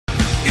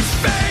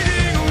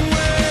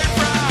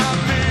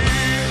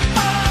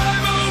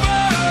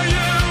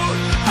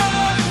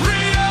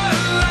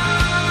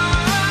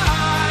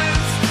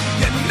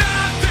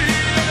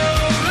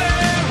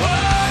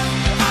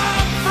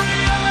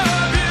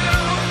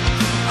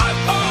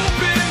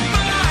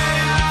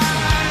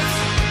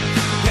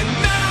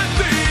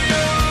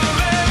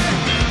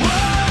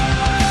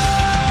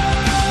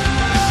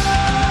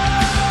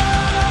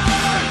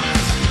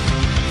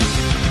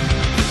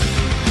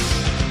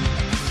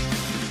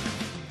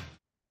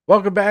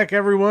Welcome back,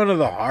 everyone, to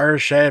the Horror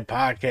Shed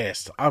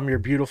Podcast. I'm your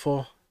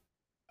beautiful,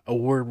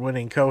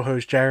 award-winning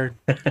co-host, Jared.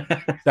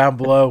 Down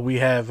below, we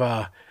have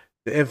the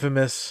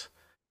infamous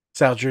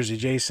South Jersey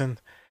Jason.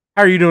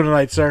 How are you doing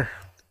tonight, sir?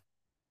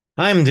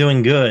 I'm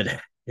doing good.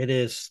 It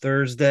is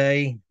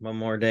Thursday, one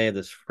more day of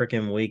this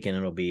freaking week, and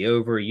it'll be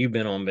over. You've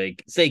been on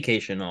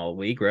vacation all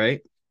week,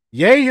 right?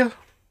 Yeah,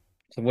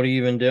 So what have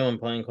you been doing?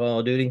 Playing Call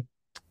of Duty?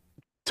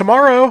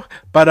 tomorrow.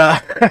 But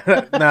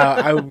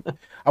no,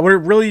 I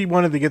would really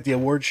wanted to get the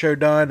award show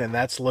done, and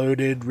that's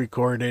loaded,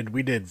 recorded.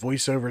 We did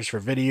voiceovers for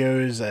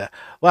videos. A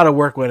lot of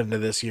work went into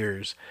this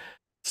year's.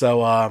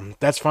 So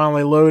that's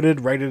finally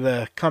loaded, ready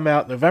to come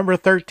out November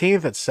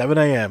 13th at 7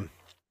 a.m.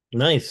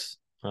 Nice.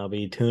 I'll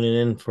be tuning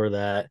in for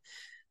that.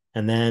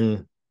 And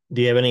then,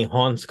 do you have any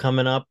haunts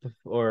coming up?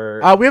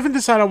 Or We haven't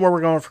decided on where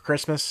we're going for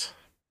Christmas,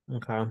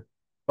 okay,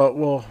 but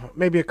we'll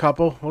maybe a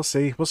couple. We'll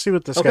see. We'll see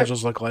what the okay,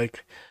 schedules look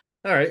like.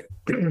 all right.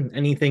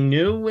 Anything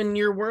new in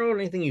your world?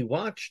 Anything you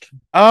watched?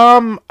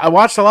 I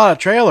watched a lot of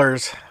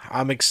trailers.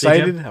 I'm Did you?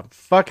 excited. I'm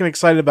fucking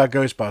excited about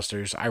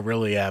Ghostbusters. I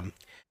really am.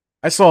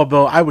 I saw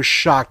Bill. I was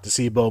shocked to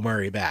see Bill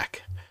Murray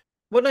back.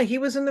 Well, no, he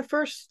was in the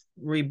first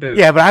reboot.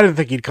 Yeah, but I didn't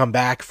think he'd come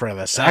back for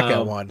the second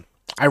Oh, one.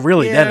 I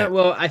really yeah. didn't.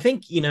 Well, I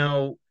think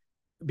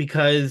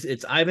because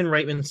it's Ivan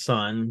Reitman's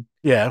son.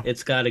 Yeah,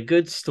 It's got a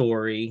good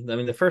story. I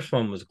mean, the first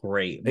one was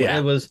great. yeah.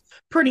 It was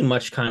pretty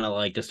much kind of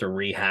like just a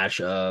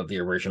rehash of the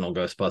original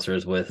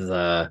Ghostbusters with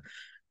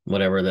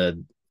whatever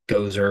the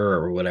Gozer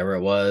or whatever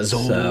it was. So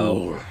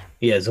Zool.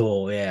 yeah,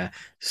 Zool, yeah.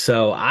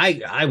 So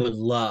I would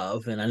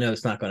love, and I know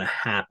it's not going to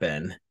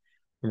happen,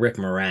 Rick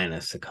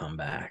Moranis to come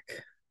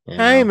back. You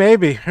Hey, know,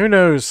 maybe. Who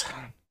knows?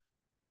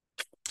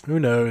 Who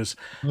knows?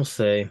 we'll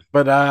see.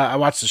 But I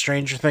watched the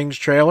Stranger Things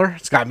trailer.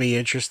 It's got me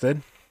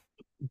interested.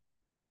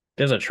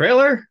 There's a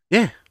trailer.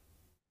 Yeah.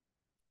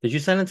 Did you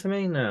send it to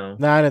me? No.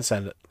 No, I didn't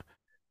send it.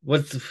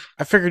 What's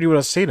I figured you would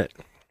have seen it.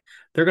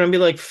 they're going to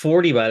be like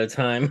 40 by the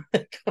time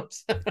it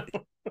comes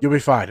out. You'll be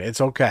fine.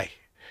 It's okay.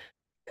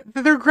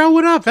 They're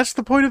growing up. That's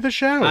the point of the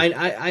show.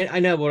 I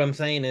know what I'm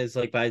saying is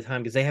like by the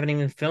time because they haven't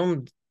even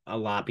filmed a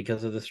lot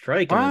because of the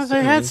strike. I'm Well,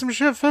 they had assuming. some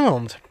shit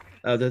filmed.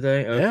 Oh, did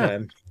they? Yeah.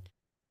 Okay.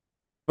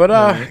 But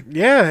All right.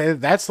 yeah,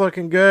 that's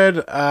looking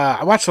good.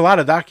 I watched a lot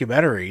of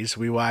documentaries.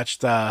 We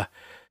watched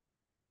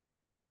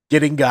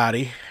Getting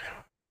Gotti,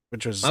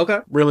 which was Okay.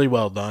 really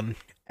well done.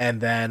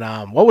 And then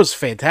what was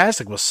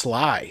fantastic was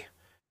Sly,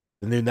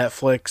 the new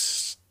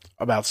Netflix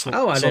about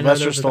Oh, I didn't know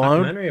there Sylvester was a Stallone.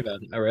 documentary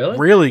about it. Oh, really?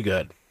 Really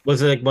good.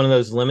 Was it like one of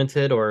those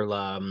limited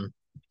or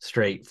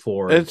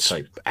straightforward It's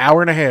type?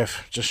 hour and a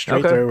half, just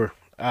straight Okay. through.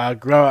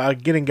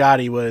 Getting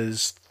Gotti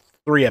was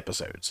 3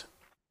 episodes.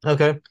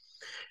 Okay.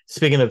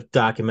 Speaking of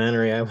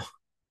documentary, I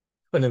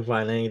couldn't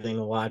find anything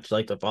to watch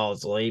like to fall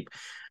asleep.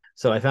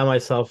 So I found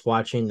myself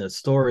watching the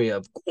story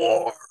of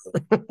Gore.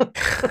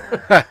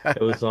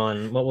 It was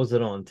on what was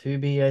it on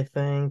Tubi, I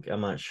think.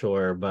 I'm not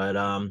sure, but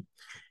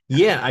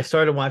yeah, I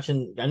started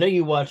watching. I know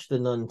you watched The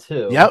Nun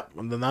too. Yep,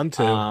 the Nun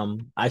too.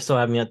 I still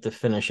haven't yet to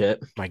finish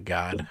it. My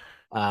God.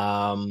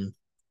 Um,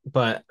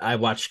 but I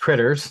watched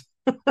Critters,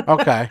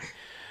 Okay.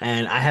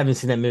 and I haven't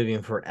seen that movie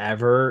in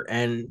forever,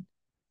 and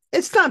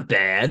it's not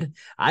bad.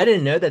 I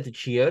didn't know that the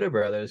Chiodo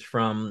brothers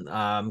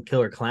from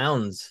Killer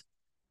Clowns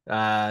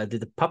did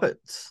the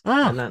puppets.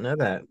 I Oh, did not know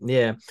that.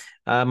 Yeah.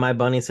 My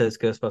bunny says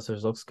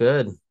Ghostbusters looks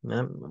good.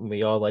 Yeah,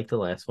 we all liked the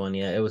last one.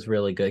 Yeah, it was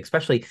really good.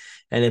 Especially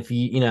and if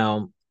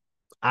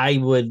I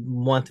would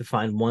want to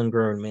find one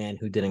grown man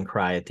who didn't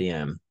cry at the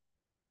end.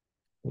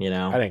 I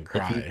didn't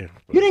If you cry.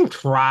 you didn't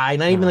cry,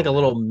 not even like a No,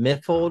 little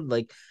miffled,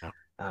 like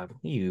no,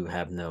 you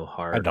have no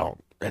I heart.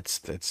 don't.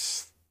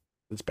 It's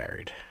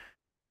buried.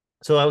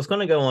 So I was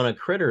gonna go on a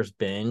Critters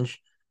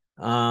binge.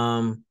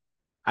 Um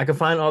I could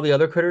find all the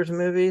other Critters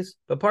movies,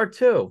 but part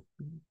two,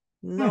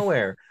 Hmm,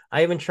 nowhere.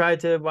 I even tried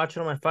to watch it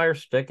on my Fire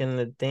Stick, and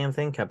the damn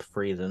thing kept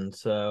freezing.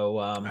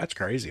 So, that's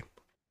crazy.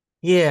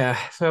 yeah.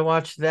 So I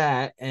watched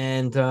that,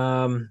 and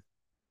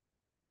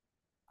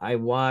I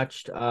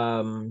watched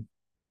Hell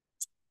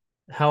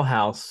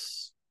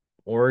House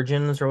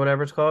Origins or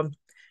whatever it's called.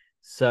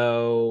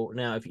 So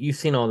now, if you've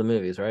seen all the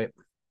movies, right?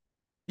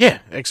 Yeah,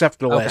 except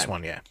for the Okay. last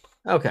one. Yeah.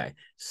 Okay.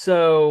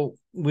 So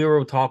we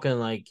were talking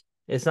like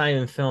it's not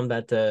even filmed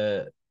at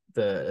the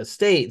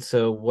estate.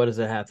 So what does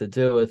it have to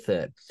do with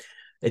it?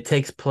 It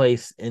takes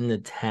place in the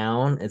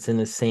town. It's in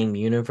the same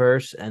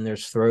universe, and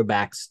there's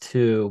throwbacks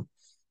to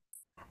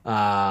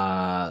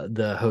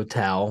the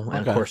hotel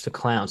and of Okay. course the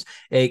clowns.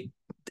 It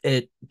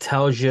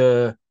tells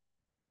you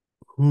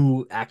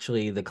who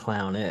actually the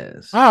clown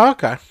is. Oh,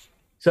 okay.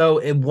 So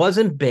it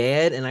wasn't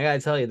bad, and I gotta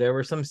tell you, there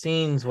were some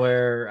scenes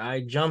where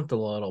I jumped a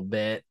little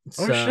bit.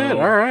 Oh shit. So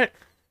All right.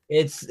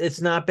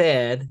 it's not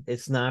bad.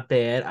 It's not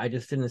bad. I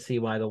just didn't see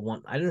why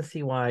I didn't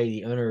see why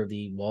the owner of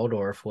the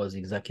Waldorf was the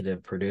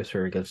executive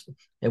producer because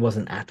it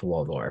wasn't at the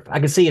Waldorf. I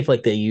could see if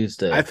like they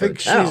used I the think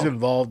she's hotel.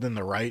 involved in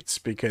the rights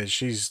because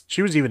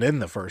she was even in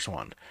the first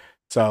one.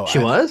 So She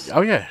was?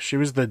 oh yeah, she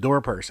was the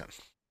door person.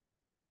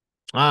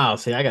 Oh,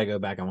 see, I gotta go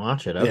back and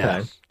watch it. Yeah.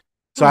 Okay.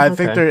 So Oh, I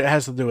think okay. there it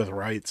has to do with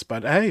rights,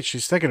 but hey,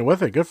 she's sticking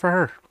with it. Good for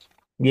her.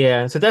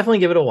 Yeah, so definitely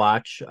give it a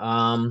watch.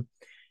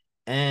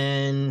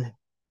 And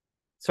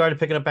started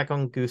picking up back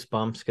on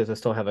Goosebumps because I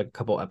still have a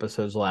couple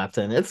episodes left,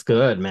 and it's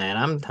good, man.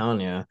 I'm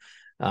telling you.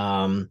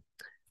 Um,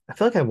 I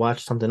feel like I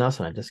watched something else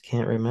and I just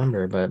can't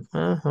remember, but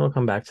it'll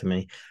come back to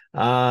me.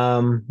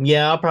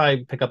 Yeah, I'll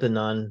probably pick up The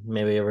Nun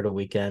maybe over the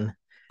weekend.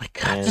 My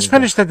God, just And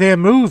finish the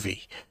damn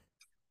movie.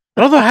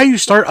 I don't know how you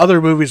start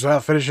other movies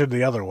without finishing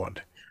the other one.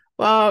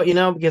 well,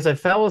 because I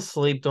fell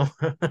asleep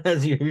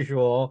as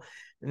usual.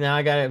 Now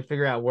I got to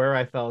figure out where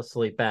I fell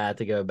asleep at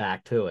to go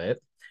back to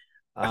it.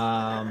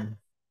 Um,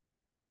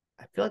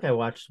 I feel like I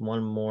watched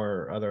one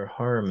more other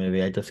horror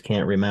movie. I just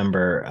can't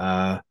remember.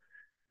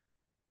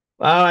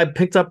 I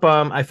picked up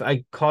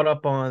I caught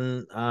up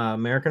on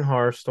American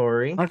Horror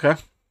Story, Okay,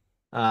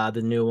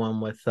 the new one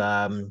with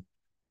Emma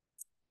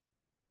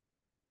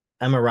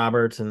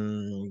Roberts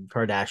and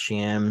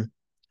Kardashian.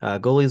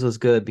 Goalies was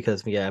good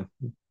because yeah,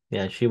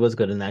 she was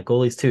good in that.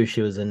 Goalies too,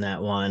 she was in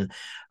that one.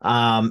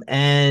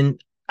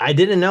 And I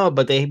didn't know it,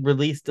 but they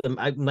released them.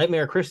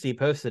 Nightmare Christie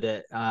posted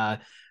it.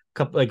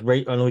 Couple like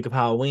right on the week of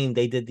Halloween,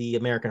 they did the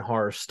American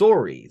Horror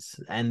Stories,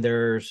 and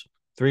there's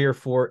 3 or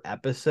 4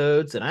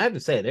 episodes, and I have to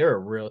say they were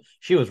real.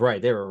 She was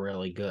right; they were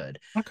really good.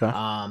 okay.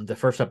 The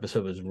first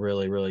episode was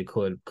really really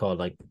cool, called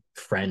like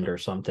Friend or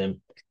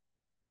something.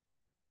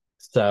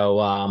 So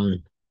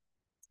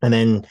and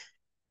then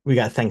we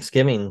got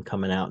Thanksgiving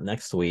coming out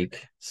next week,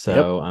 Yep,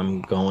 so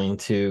I'm going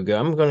to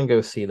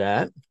go see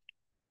that.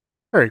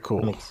 very I'm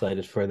cool.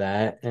 excited for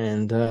that,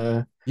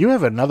 and You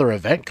have another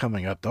event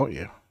coming up, don't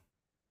you?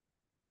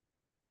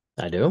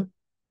 I do.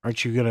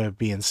 Aren't you gonna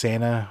be in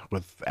Santa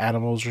with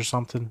animals or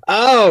something?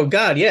 Oh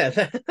God, yeah.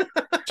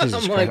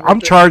 Jesus I'm like, Christ! what I'm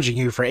the? charging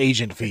you for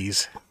agent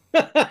fees.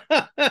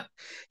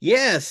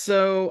 Yeah,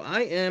 so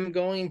I am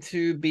going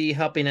to be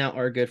helping out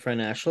our good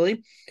friend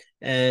Ashley,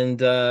 and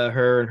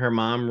her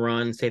mom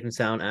run Safe and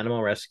Sound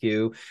Animal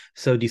Rescue.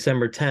 So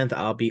December 10th,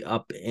 I'll be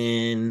up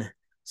in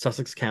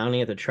Sussex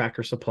County at the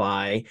Tractor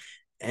Supply,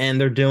 and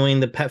they're doing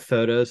the pet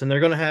photos, and they're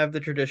going to have the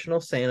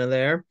traditional Santa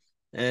there.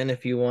 And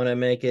if you want to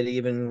make it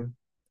even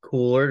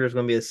cooler, there's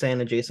going to be a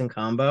Santa Jason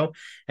combo,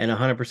 and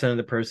 100% of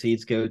the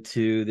proceeds go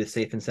to the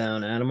Safe and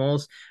Sound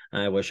Animals.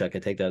 I wish I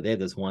could take that. They have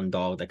this one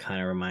dog that kind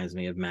of reminds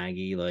me of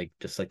Maggie, like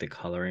just like the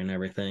coloring and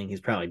everything.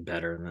 He's probably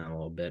better than that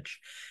little bitch,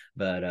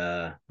 but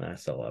I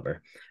still love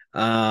her.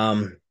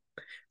 Um,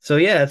 so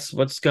yeah, that's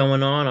what's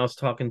going on. I was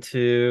talking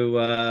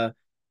to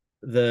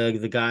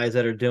the guys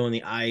that are doing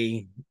the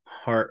I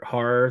Heart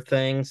Horror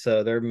thing,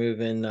 so they're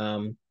moving.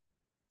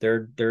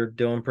 They're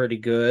doing pretty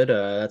good.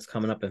 That's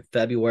coming up in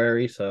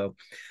February, so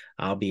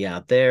I'll be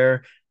out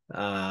there.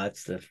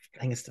 It's the I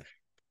think it's the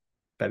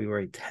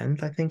February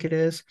 10th, I think it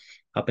is,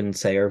 up in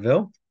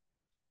Sayreville.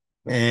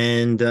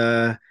 And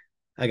I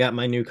got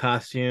my new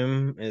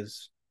costume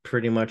is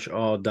pretty much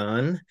all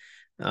done.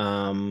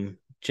 Jim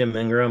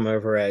Ingram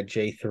over at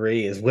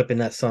J3 is whipping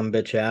that some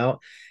bitch out.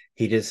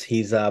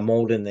 He's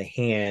molding the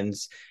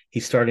hands.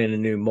 He's starting a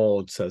new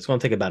mold, so it's going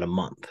to take about a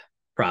month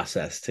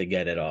process to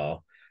get it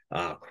all.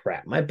 Oh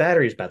crap! My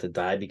battery's about to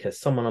die because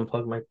someone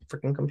unplugged my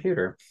freaking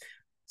computer.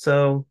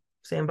 So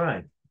stand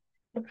by.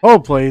 Oh,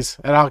 please,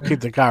 and I'll keep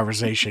the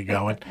conversation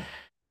going.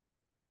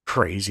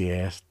 Crazy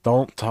ass.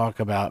 Don't talk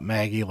about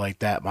Maggie like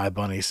that, my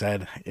bunny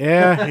said.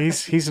 Yeah,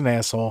 he's an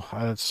asshole.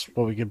 That's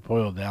what we can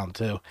boil down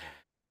to.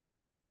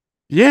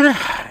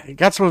 Yeah,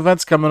 got some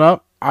events coming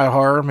up. I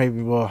horror,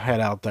 maybe we'll head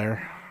out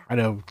there. I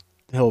know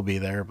he'll be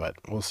there, but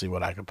we'll see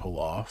what I can pull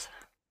off.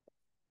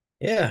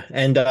 Yeah,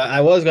 and I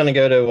was going to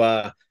go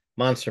to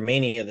Monster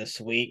Mania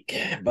this week,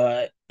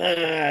 but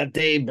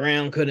Dave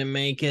Brown couldn't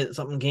make it.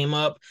 Something came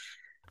up,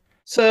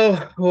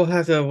 so we'll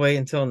have to wait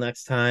until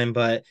next time.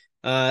 But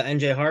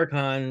NJ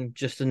Harcon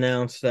just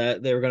announced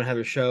that they were going to have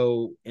a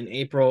show in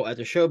April at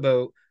the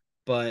Showboat,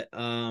 but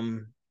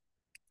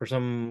for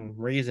some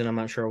reason, I'm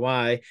not sure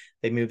why,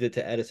 they moved it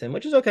to Edison,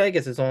 which is okay. I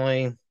guess it's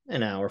only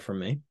an hour from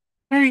me.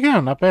 There you go,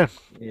 not bad.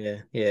 Yeah,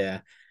 yeah.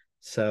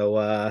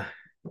 So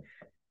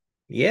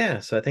yeah,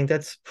 so I think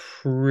that's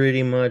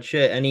pretty much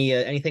it.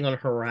 Anything on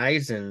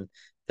Horizon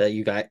that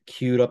you got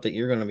queued up that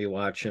you're going to be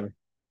watching?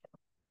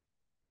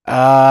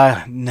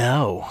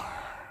 No.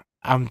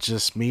 I'm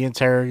just me and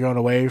Terry going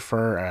away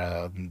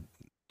for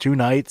 2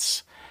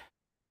 nights.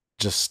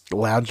 Just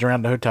lounging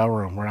around the hotel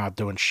room. We're not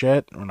doing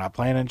shit. We're not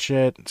planning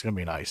shit. It's gonna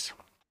be nice.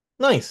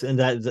 Nice, and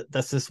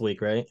that's this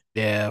week, right?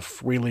 Yeah,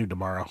 if we leave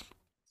tomorrow.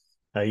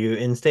 Are you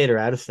in state or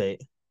out of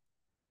state?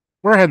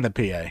 We're heading to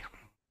PA.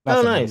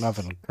 Oh,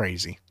 Nothing nice.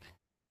 crazy.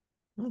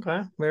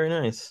 Okay, very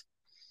nice.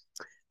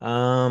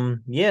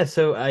 Yeah,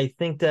 so I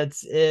think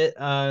that's it.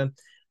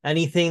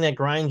 Anything that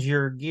grinds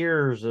your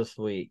gears this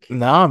week?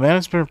 No, man,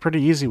 it's been a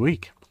pretty easy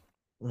week.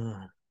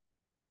 Ugh,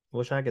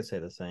 wish I could say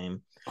the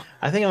same.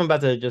 I think I'm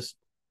about to just,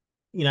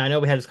 I know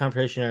we had this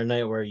conversation the other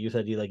night where you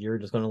said you were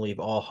just going to leave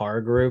all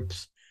horror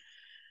groups.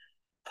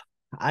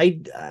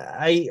 I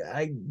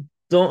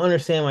don't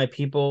understand why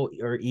people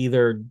are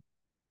either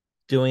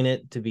doing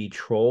it to be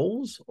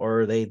trolls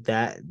or are they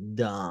that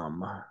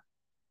dumb.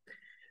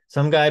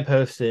 Some guy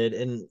posted,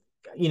 and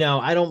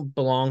I don't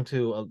belong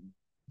to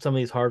some of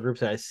these horror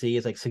groups that I see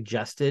is like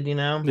suggested, you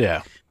know.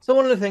 Yeah. So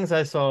one of the things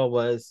I saw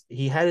was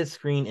he had a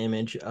screen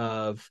image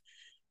of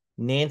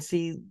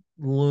Nancy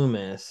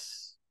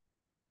Loomis,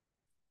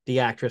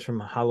 the actress from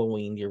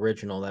Halloween, the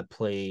original that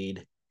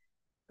played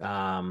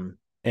um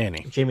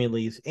Annie. Jamie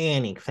Lee's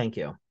Annie. Thank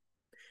you.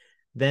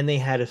 Then they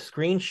had a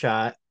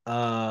screenshot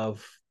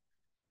of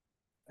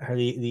her,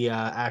 the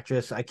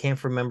actress. I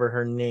can't remember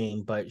her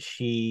name, but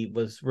she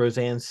was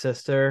Roseanne's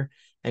sister,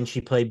 and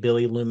she played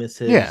Billy Yeah.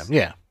 Loomis's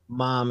Yeah.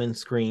 mom in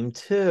Scream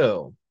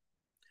 2.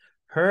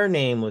 Her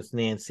name was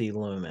Nancy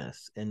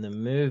Loomis in the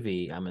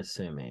movie, I'm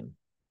assuming.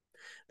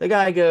 The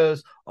guy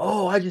goes,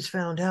 "Oh, I just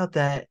found out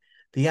that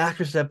the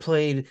actress that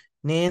played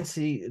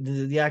Nancy,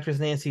 the actress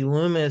Nancy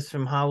Loomis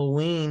from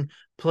Halloween,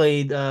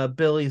 played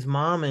Billy's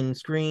mom in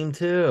Scream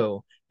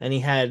 2." And he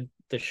had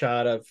the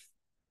shot of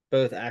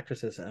both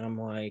actresses, and I'm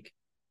like,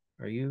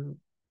 "Are you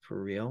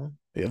for real?"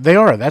 They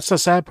are. That's the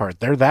sad part.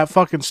 They're that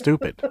fucking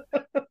stupid.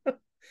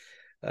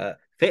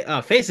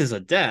 Faces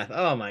of Death.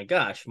 Oh my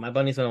gosh, my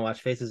bunny's gonna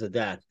watch Faces of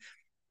Death.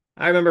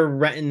 I remember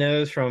renting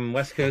those from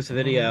West Coast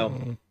Video,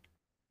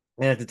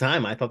 and at the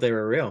time, I thought they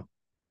were real.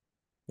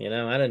 I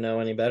didn't know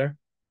any better.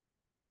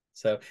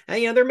 So,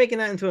 and they're making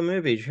that into a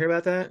movie. Did you hear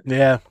about that?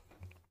 Yeah.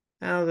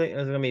 How is it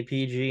gonna be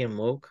PG and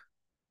woke?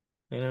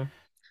 You know.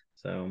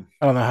 So,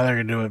 I don't know how they're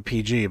gonna do it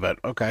PG, but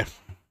okay.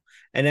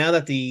 and now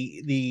that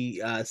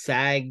the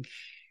SAG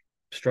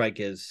strike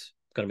is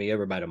going to be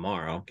over by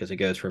tomorrow because it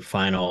goes for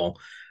final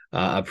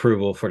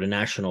approval for the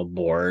national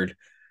board,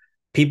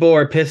 people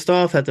are pissed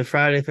off that the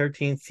Friday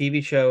 13th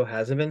TV show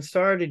hasn't been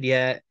started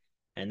yet,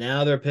 and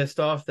now they're pissed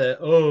off that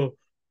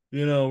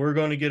we're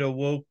going to get a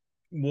woke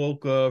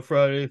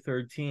Friday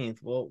 13th.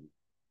 Well,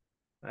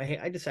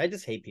 I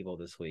just hate people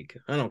this week.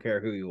 I don't care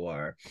who you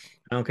are.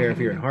 I don't care if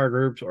you're in hard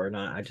groups or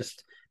not.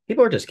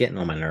 People are just getting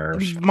on my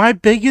nerves. My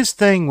biggest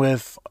thing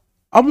with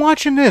I'm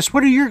watching this.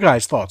 What are your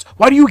guys' thoughts?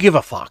 Why do you give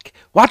a fuck?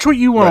 Watch what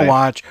you want to Right.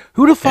 watch.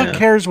 Who the fuck Yeah.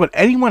 cares what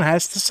anyone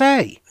has to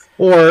say?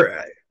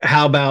 Or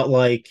how about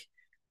like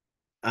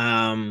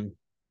oh,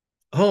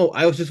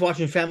 I was just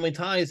watching Family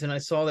Ties and I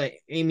saw that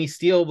Amy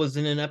Steele was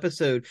in an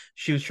episode.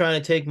 She was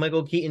trying to take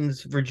Michael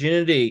Keaton's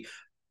virginity.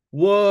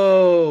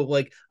 Whoa.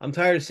 Like, I'm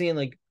tired of seeing,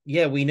 like,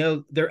 yeah, we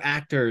know they're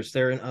actors,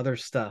 they're in other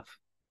stuff.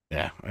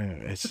 Yeah,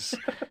 it's just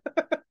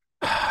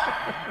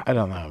I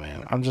don't know,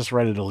 man. I'm just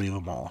ready to leave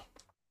them all.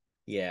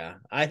 Yeah.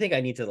 I think I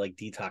need to like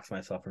detox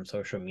myself from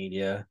social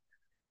media.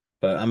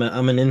 But I'm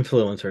an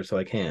influencer, so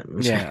I can't.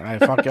 Yeah,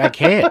 I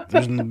can't.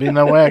 There's been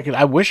no way I could.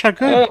 I wish I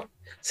could. Oh,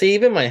 see,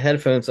 even my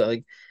headphones are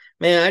like,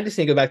 man, I just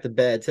need to go back to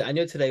bed. I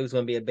knew today was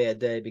going to be a bad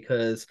day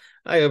because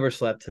I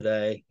overslept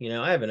today.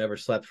 I haven't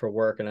overslept for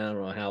work and I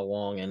don't know how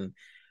long. And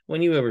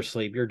when you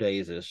oversleep, your day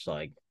is just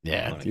like,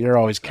 Yeah, you're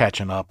always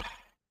catching up.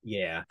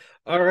 yeah.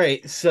 All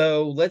right,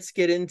 so let's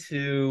get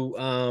into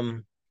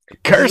this is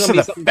Curse gonna of be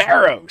the something.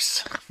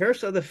 Pharaohs.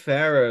 Curse of the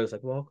Pharaohs,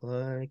 like walk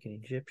like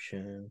an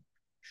Egyptian.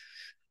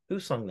 Who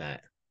sung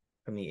that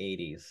from the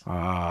 80s?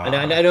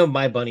 I know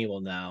my bunny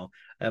will know.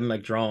 I'm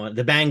like drawing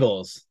the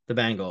Bangles. The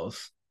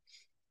Bangles.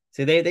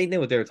 See, they knew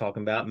what they were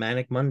talking about.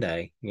 Manic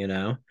Monday, They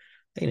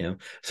knew.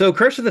 So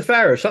Curse of the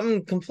Pharaoh,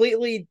 something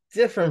completely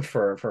different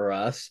for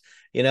us.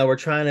 We're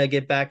trying to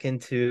get back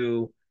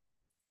into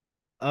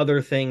other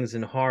things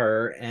in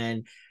horror,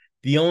 and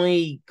the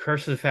only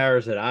Curse of the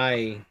Pharaohs that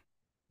I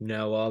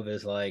know of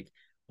is like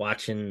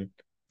watching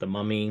The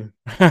Mummy,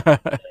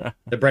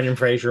 the Brendan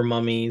Fraser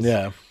mummies,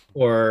 Yeah.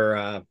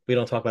 or we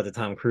don't talk about the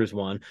Tom Cruise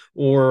one,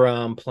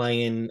 or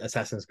playing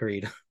Assassin's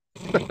Creed.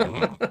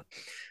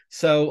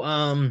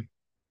 So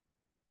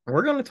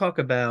we're going to talk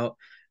about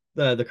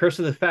the Curse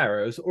of the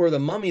Pharaohs, or the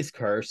Mummy's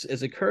Curse,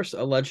 is a curse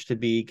alleged to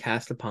be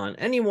cast upon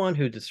anyone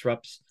who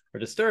disrupts or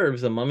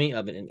disturbs the mummy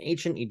of an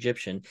ancient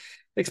Egyptian,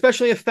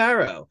 especially a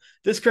pharaoh.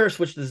 This curse,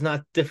 which does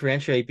not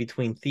differentiate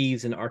between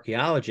thieves and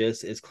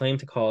archaeologists, is claimed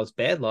to cause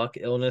bad luck,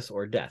 illness,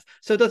 or death.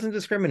 So it doesn't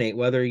discriminate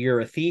whether you're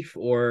a thief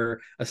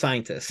or a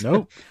scientist.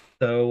 Nope.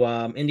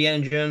 So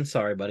Indiana Jones,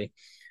 sorry, buddy.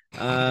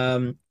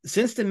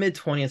 Since the mid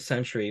 20th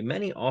century,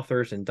 many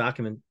authors and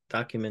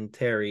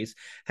documentaries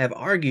have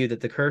argued that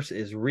the curse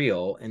is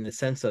real in the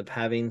sense of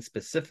having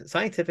specific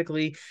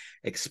scientifically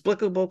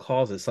explicable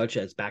causes such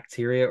as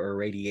bacteria or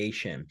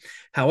radiation.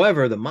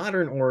 However, the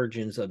modern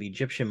origins of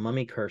Egyptian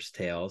mummy curse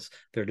tales,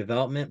 their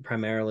development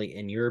primarily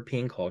in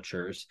European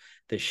cultures,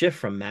 the shift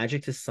from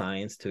magic to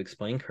science to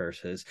explain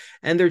curses,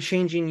 and their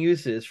changing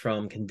uses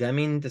from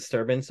condemning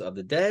disturbance of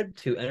the dead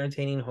to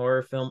entertaining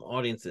horror film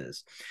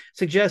audiences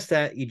suggest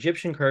that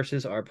Egyptian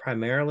curses are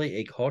primarily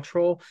a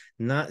cultural,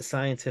 not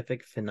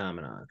scientific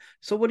phenomenon.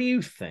 So what do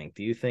you think?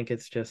 Do you think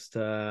it's just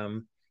like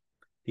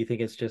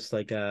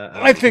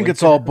I think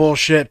it's all coincidence?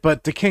 bullshit,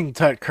 but the King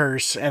Tut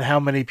curse and how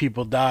many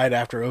people died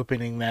after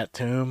opening that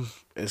tomb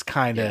is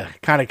kind Yeah.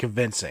 of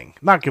convincing.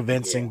 Not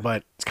convincing, Yeah.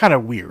 but it's kind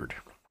of weird.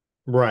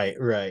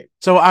 Right.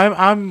 So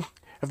I'm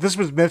if this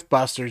was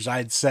MythBusters,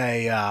 I'd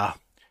say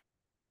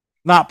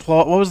not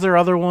what was their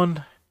other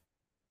one?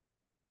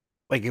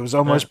 Like it was Uh,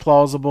 almost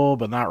plausible,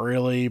 but not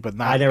really, but I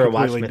not never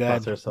watched completely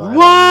dead. Mythbusters, so I don't know.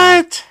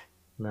 What?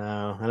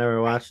 No, I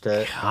never watched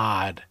it.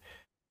 God,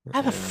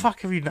 how the Yeah. fuck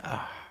have you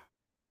not?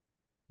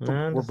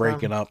 No, We're just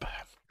breaking up.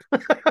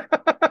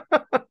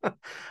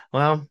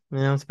 well,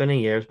 it's been a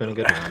year. It's been a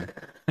good run.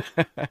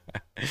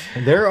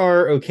 There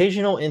are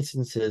occasional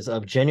instances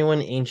of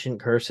genuine ancient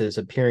curses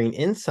appearing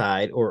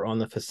inside or on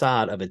the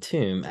facade of a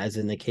tomb, as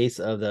in the case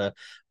of the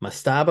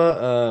mastaba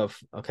of.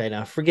 Okay,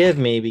 now forgive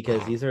me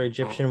because these are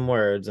Egyptian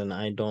words and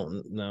I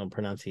don't know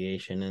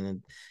pronunciation.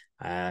 And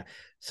uh,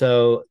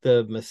 so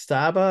the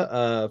mastaba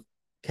of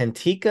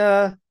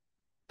Kentika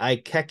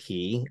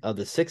Aikeki of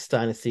the sixth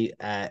dynasty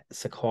at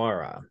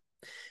Saqqara.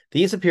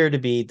 These appear to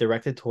be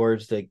directed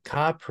towards the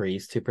Ka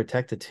priest to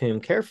protect the tomb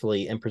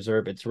carefully and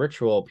preserve its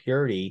ritual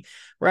purity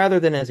rather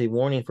than as a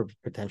warning for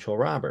potential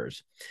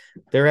robbers.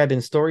 There have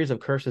been stories of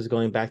curses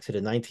going back to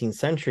the 19th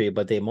century,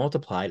 but they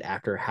multiplied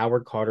after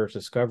Howard Carter's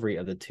discovery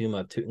of the tomb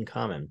of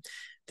Tutankhamun.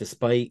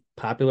 Despite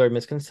popular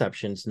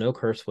misconceptions, no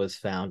curse was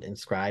found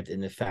inscribed in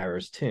the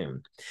pharaoh's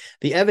tomb.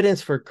 The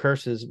evidence for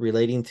curses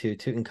relating to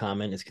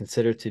Tutankhamun is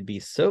considered to be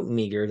so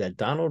meager that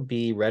Donald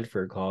B.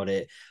 Redford called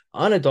it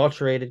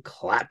unadulterated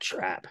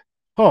claptrap.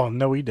 Oh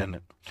no, he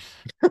didn't.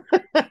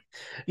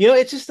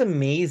 It's just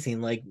amazing.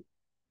 Like,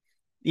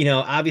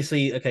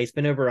 obviously, okay, it's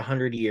been over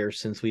 100 years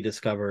since we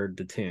discovered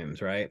the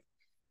tombs, right?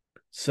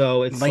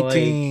 So it's like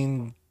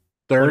 23,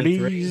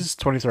 1930s,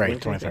 23, 23.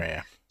 23.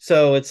 Yeah.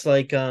 So it's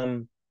like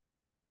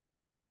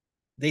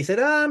they said,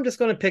 oh, I'm just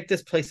going to pick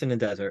this place in the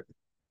desert.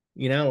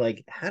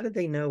 Like how did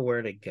they know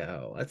where to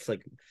go? That's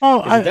like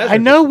Well, because the I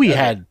desert's know just a we desert.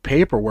 had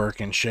paperwork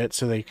and shit,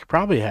 so they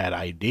probably had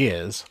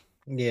ideas.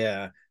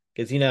 Yeah,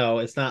 because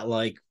it's not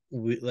like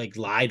like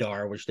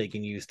lidar, which they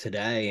can use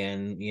today,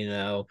 and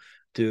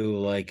do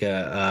like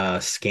a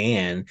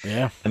scan.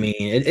 Yeah. I mean,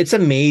 it's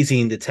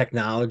amazing the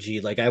technology.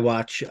 Like I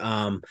watch,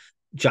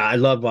 I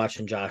love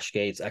watching Josh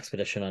Gates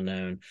Expedition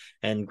Unknown,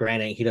 and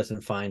granted, he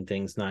doesn't find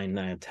things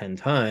nine, 10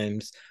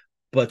 times,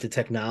 but the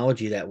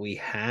technology that we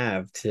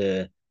have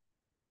to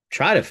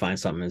try to find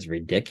something is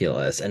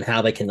ridiculous, and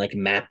how they can like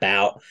map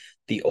out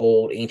the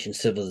old ancient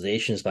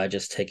civilizations by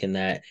just taking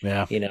that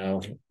Yeah. you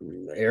know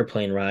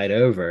airplane ride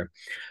over.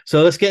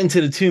 So let's get into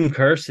the tomb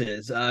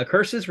curses.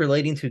 Curses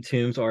relating to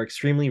tombs are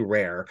extremely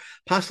rare,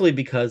 possibly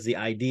because the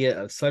idea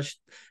of such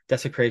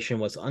desecration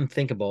was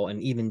unthinkable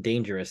and even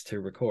dangerous to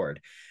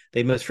record.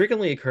 They most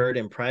frequently occurred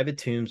in private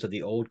tombs of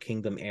the Old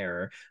Kingdom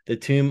era. The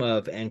tomb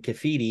of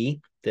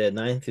Ankefiti, the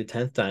ninth to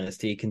 10th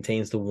dynasty,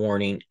 contains the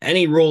warning: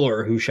 any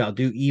ruler who shall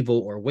do evil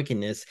or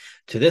wickedness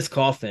to this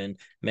coffin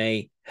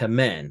may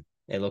Hemen,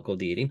 a local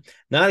deity,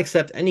 not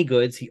accept any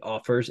goods he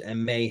offers,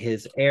 and may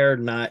his heir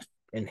not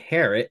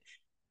inherit.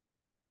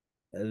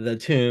 The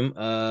tomb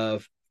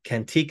of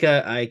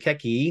Kantika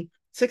Aikeki,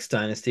 sixth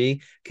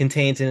dynasty,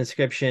 contains an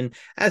inscription: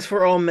 as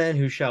for all men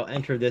who shall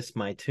enter this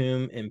my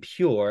tomb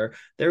impure,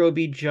 there will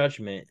be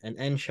judgment, an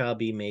end shall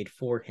be made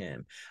for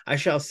him. I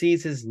shall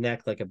seize his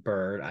neck like a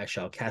bird, I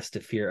shall cast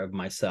the fear of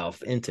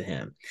myself into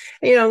him.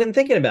 And, I'm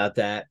thinking about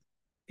that.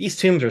 These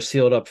tombs are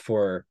sealed up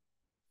for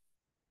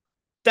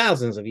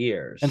thousands of And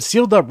years.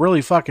 sealed up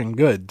really fucking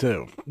good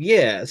too.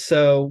 Yeah,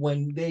 so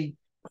when they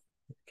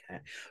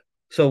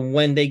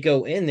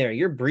go in there,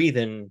 you're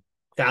breathing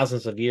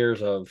thousands of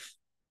years of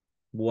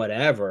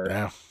whatever,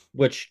 Yeah.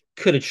 which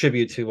could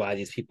attribute to why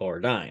these people are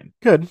dying.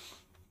 Good.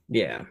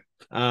 Yeah.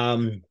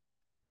 Um,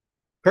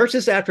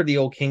 Curses after the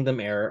Old Kingdom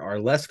era are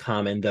less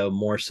common, though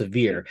more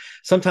severe,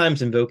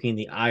 sometimes invoking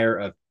the ire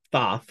of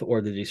Thoth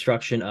or the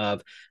destruction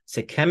of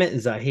Sekemet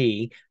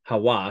Zahi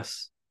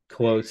Hawass.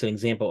 Quotes an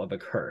example of a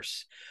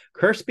curse.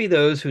 Cursed be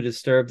those who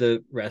disturb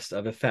the rest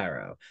of a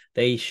pharaoh.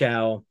 They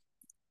shall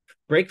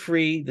break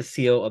free the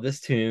seal of this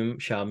tomb,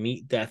 shall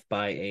meet death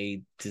by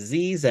a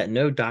disease that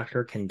no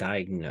doctor can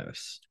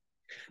diagnose.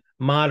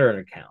 Modern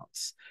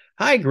accounts.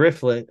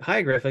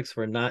 Hieroglyphics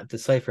were not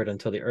deciphered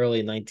until the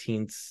early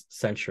 19th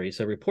century,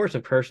 so reports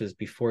of curses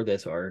before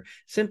this are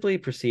simply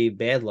perceived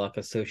bad luck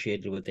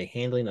associated with the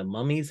handling of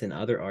mummies and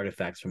other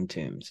artifacts from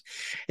tombs.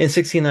 In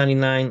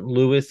 1699,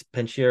 Louis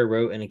Penchier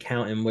wrote an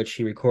account in which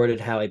he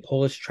recorded how a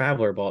Polish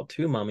traveler bought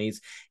two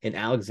mummies in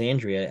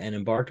Alexandria and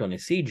embarked on a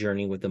sea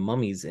journey with the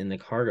mummies in the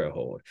cargo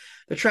hold.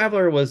 The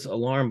traveler was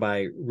alarmed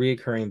by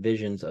reoccurring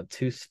visions of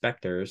two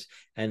specters,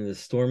 and the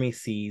stormy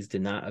seas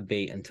did not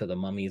abate until the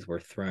mummies were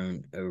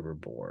thrown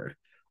overboard,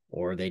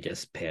 or they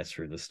just passed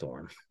through the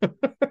storm.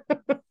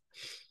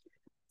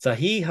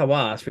 Zahi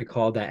Hawass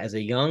recalled that as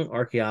a young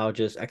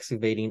archaeologist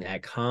excavating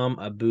at Kam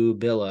Abu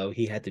Billow,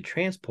 he had to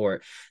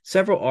transport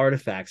several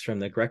artifacts from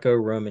the Greco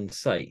Roman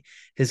site.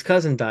 His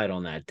cousin died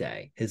on that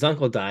day. His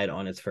uncle died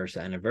on its first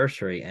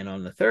anniversary, and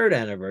on the third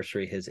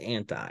anniversary, his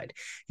aunt died.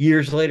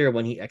 Years later,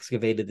 when he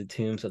excavated the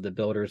tombs of the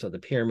builders of the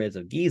pyramids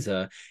of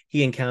Giza,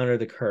 he encountered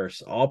the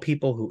curse: all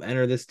people who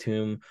enter this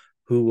tomb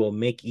who will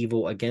make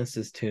evil against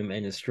this tomb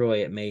and destroy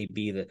it may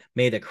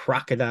the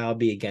crocodile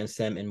be against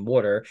them in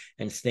water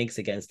and snakes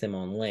against them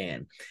on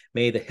land.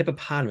 May the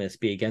hippopotamus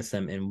be against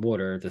them in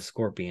water, the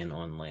scorpion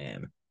on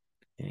land.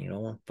 And you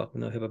don't want to fuck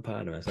with no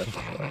hippopotamus, that's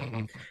for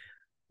sure.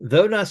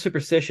 Though not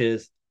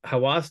superstitious,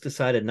 Hawass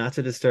decided not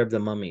to disturb the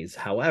mummies.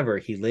 However,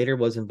 he later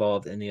was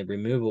involved in the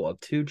removal of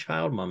two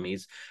child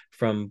mummies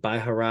from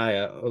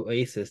Baharaya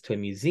Oasis to a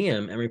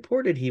museum and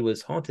reported he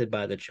was haunted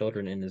by the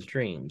children in his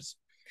dreams.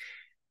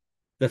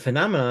 The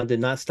phenomenon did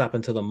not stop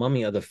until the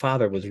mummy of the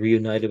father was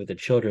reunited with the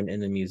children in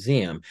the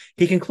museum.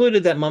 He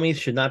concluded that mummies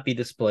should not be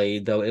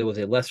displayed, though it was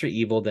a lesser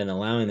evil than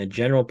allowing the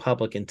general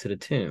public into the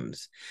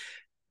tombs.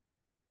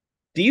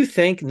 Do you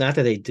think, not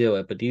that they do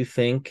it, but do you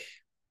think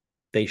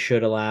they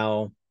should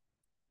allow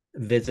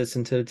visits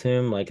into the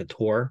tomb, like a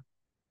tour?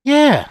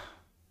 Yeah,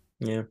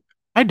 Yeah.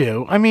 I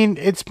do. I mean,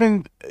 it's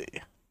been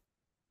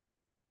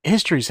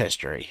history's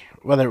history,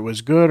 whether it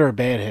was good or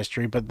bad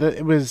history, but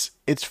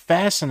it's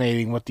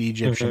fascinating what the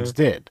Egyptians Hmm.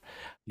 did.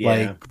 Yeah.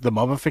 Like the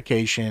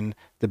mummification,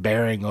 the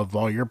burying of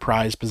all your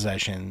prized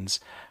possessions.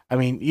 I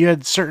mean, you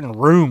had certain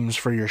rooms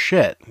for your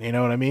shit. You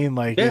know what I mean?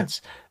 Like Yeah.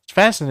 it's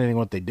fascinating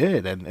what they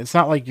did, and it's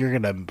not like you're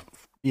gonna,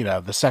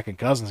 the second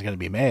cousin's gonna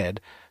be mad.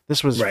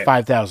 This was Right.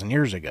 5,000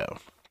 years ago.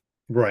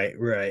 Right.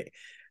 Right.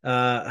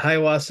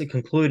 Hiawassee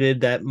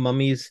concluded that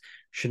mummies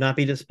should not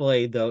be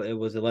displayed, though it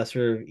was a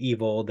lesser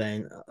evil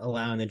than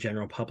allowing the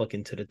general public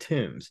into the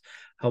tombs.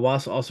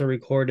 Hawass also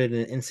recorded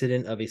an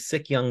incident of a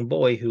sick young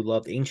boy who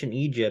loved ancient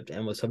Egypt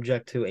and was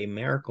subject to a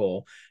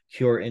miracle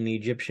cure in the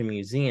Egyptian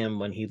Museum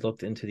when he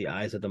looked into the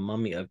eyes of the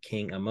mummy of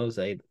King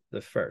Ahmose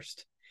the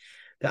First.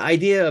 The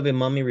idea of a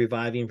mummy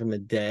reviving from the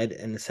dead,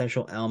 an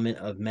essential element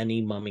of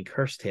many mummy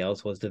curse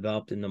tales, was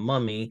developed in The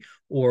Mummy,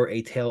 or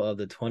A Tale of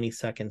the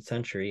 22nd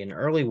Century, an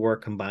early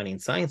work combining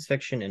science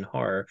fiction and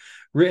horror,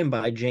 written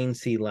by Jane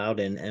C.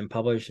 Loudon and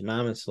published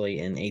anonymously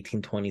in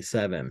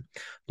 1827.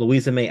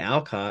 Louisa May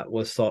Alcott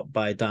was thought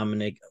by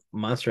Dominic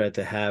Monstret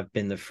to have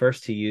been the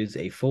first to use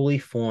a fully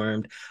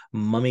formed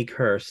mummy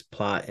curse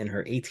plot in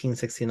her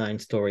 1869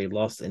 story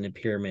Lost in the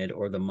Pyramid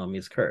or The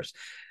Mummy's Curse.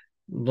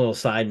 Little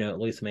side note: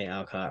 Lisa May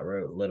Alcott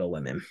wrote Little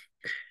Women.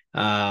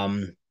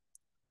 Um,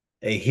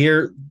 a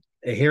here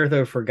a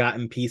hitherto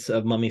forgotten piece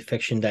of mummy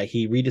fiction that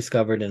he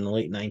rediscovered in the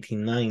late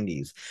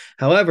 1990s.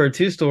 However,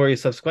 two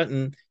stories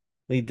subsequently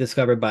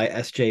discovered by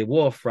S.J.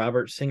 Wolf,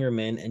 Robert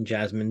Singerman, and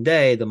Jasmine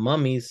Day, The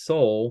Mummy's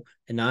Soul,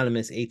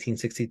 Anonymous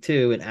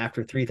 1862, and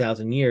After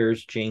 3,000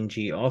 Years, Jane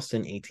G.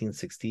 Austen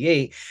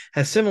 1868,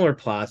 has similar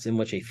plots in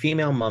which a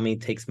female mummy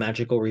takes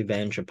magical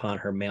revenge upon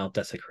her male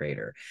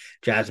desecrator.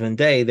 Jasmine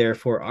Day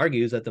therefore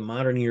argues that the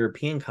modern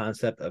European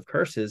concept of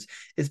curses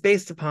is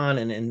based upon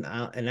an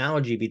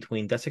analogy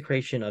between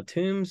desecration of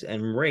tombs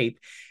and rape,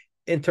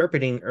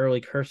 interpreting early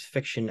curse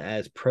fiction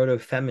as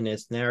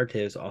proto-feminist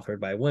narratives authored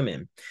by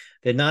women.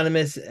 The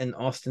Anonymous and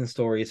Austen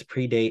stories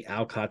predate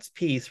Alcott's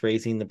piece,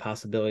 raising the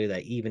possibility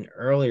that even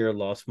earlier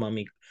lost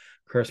mummy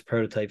curse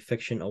prototype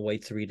fiction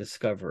awaits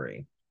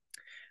rediscovery.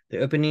 The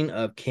opening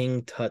of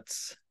King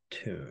Tut's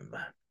tomb.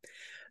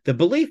 The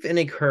belief in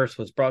a curse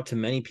was brought to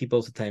many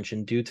people's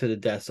attention due to the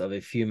deaths of a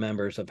few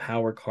members of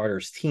Howard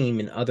Carter's team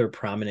and other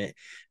prominent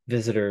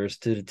visitors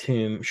to the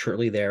tomb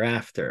shortly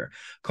thereafter.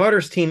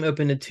 Carter's team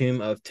opened the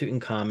tomb of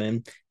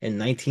Tutankhamun in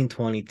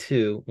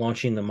 1922,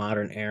 launching the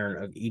modern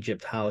era of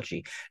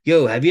Egyptology.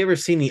 Yo, have you ever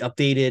seen the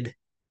updated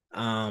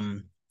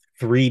um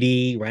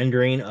 3D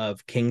rendering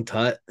of King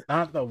Tut?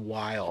 Not the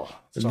while,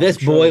 so I'm This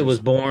sure boy was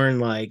there's. born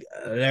like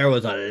there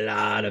was a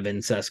lot of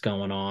incest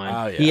going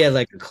on. Oh He yeah, had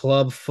like a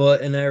club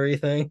foot and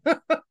everything.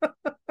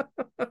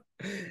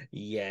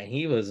 Yeah,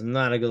 he was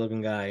not a good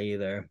looking guy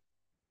either.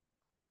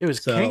 it was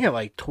King So, at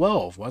like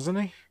 12,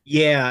 wasn't he?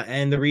 yeah,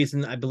 and the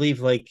reason I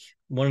believe like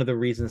one of the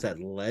reasons that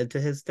led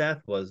to his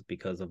death was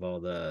because of all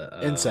the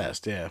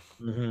Incest, yeah.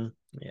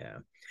 yeah.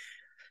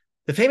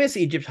 The famous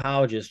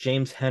Egyptologist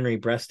James Henry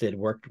Breasted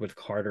worked with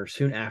Carter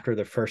soon after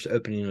the first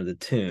opening of the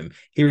tomb.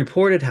 He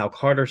reported how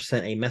Carter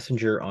sent a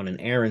messenger on an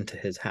errand to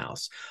his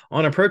house.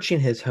 On approaching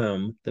his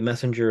home, the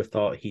messenger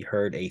thought he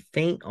heard a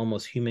faint,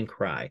 almost human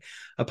cry.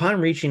 Upon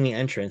reaching the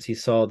entrance, he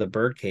saw the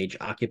birdcage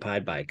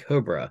occupied by a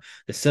cobra,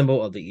 the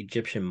symbol of the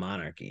Egyptian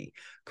monarchy.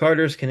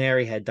 Carter's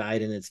canary had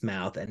died in its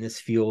mouth, and this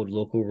fueled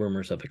local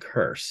rumors of a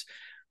curse.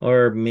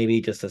 Or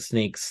maybe just a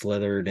snake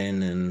slithered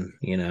in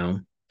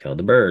and, killed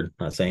the bird.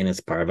 Not saying it's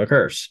part of a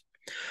curse.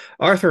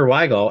 Arthur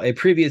Weigall, a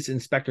previous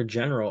inspector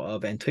general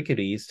of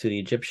antiquities to the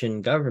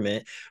Egyptian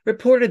government,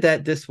 reported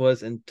that this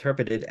was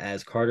interpreted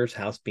as Carter's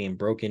house being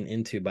broken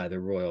into by the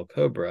royal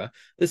cobra,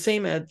 the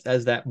same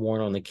as that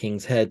worn on the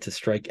king's head to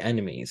strike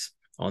enemies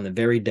on the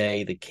very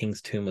day the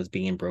king's tomb was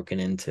being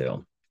broken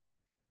into.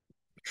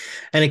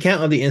 An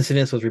account of the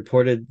incidents was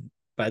reported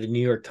by the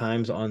New York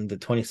Times on the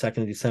 22nd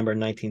of December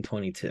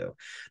 1922.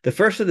 The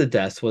first of the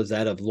deaths was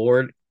that of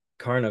Lord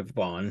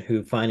Carnarvon,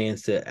 who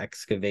financed the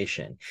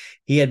excavation.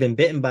 He had been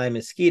bitten by a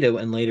mosquito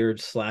and later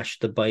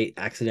slashed the bite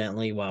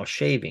accidentally while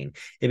shaving.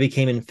 It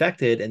became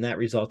infected, and that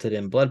resulted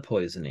in blood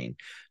poisoning.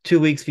 2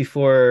 weeks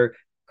before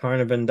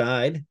Carnarvon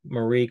died,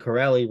 Marie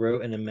Corelli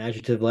wrote an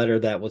imaginative letter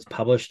that was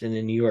published in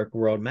the New York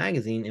World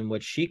magazine, in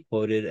which she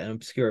quoted an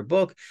obscure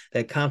book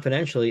that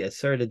confidentially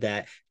asserted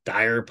that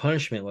dire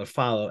punishment would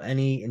follow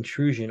any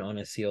intrusion on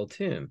a sealed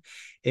tomb.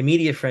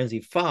 Immediate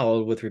frenzy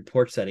followed, with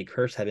reports that a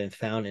curse had been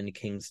found in the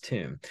king's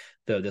tomb,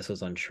 though this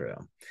was untrue.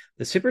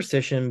 The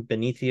superstition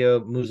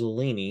Benito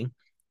Mussolini,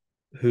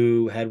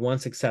 who had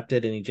once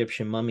accepted an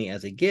Egyptian mummy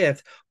as a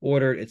gift,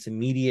 ordered its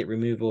immediate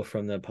removal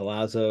from the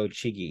Palazzo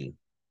Chigi.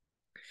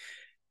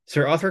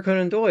 Sir Arthur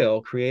Conan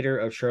Doyle, creator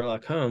of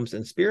Sherlock Holmes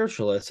and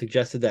spiritualist,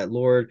 suggested that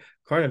Lord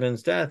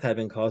Carnarvon's death had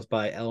been caused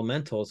by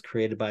elementals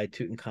created by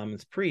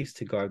Tutankhamun's priests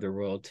to guard the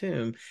royal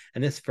tomb,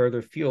 and this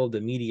further fueled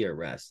the media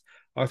arrest.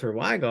 Arthur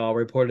Weigall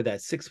reported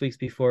that 6 weeks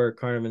before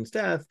Carnarvon's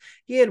death,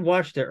 he had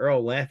watched the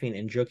Earl laughing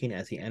and joking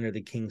as he entered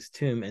the king's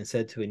tomb, and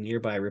said to a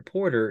nearby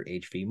reporter,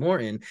 H.V.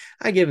 Morton,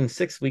 "I give him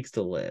 6 weeks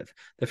to live."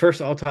 The first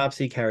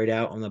autopsy carried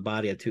out on the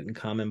body of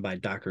Tutankhamun by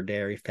Dr.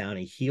 Derry found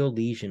a healed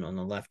lesion on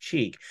the left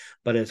cheek,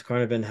 but as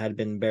Carnarvon had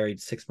been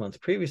buried 6 months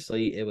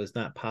previously, it was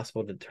not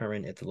possible to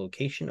determine if the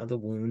location of the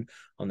wound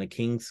on the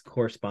king's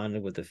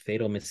corresponded with the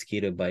fatal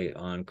mosquito bite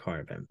on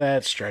Carnarvon.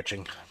 That's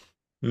stretching.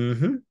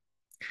 Mm-hmm.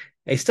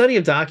 A study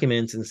of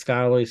documents and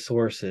scholarly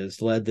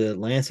sources led the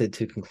Lancet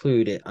to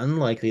conclude it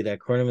unlikely that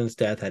Carnarvon's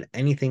death had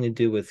anything to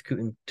do with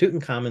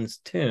Tutankhamun's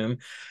tomb,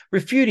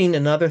 refuting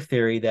another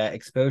theory that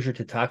exposure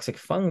to toxic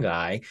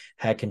fungi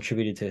had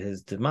contributed to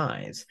his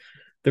demise.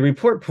 The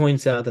report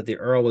points out that the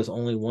Earl was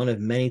only one of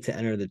many to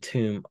enter the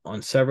tomb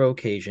on several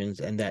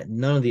occasions, and that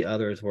none of the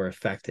others were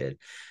affected.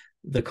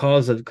 The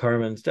cause of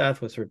Carnarvon's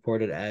death was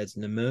reported as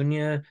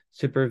pneumonia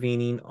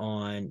supervening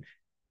on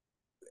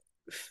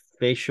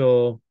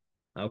facial.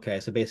 Okay,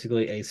 so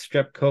basically a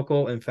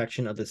streptococcal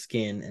infection of the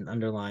skin and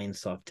underlying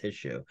soft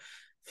tissue.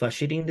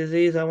 Flesh-eating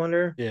disease, I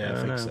wonder? I Yeah, I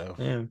don't think know. so.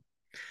 Yeah.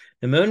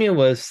 Pneumonia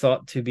was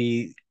thought to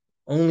be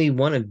only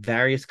one of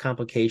various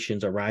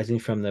complications arising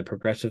from the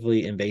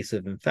progressively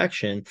invasive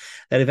infection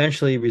that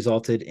eventually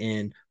resulted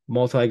in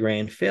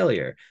multi-gland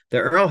failure. The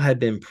Earl had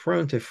been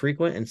prone to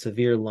frequent and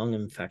severe lung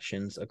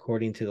infections,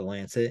 according to the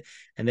Lancet,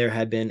 and there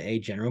had been a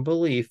general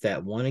belief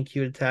that one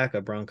acute attack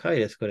of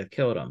bronchitis could have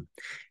killed him.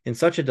 In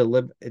such a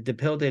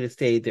debilitated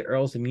state, the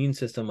Earl's immune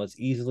system was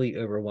easily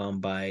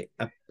overwhelmed by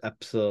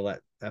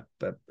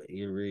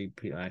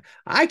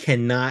I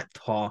cannot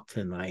talk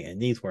tonight, and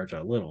these words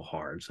are a little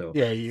hard, so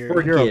Yeah, you're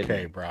forgive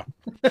okay, me. bro.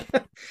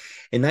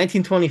 In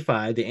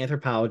 1925, the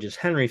anthropologist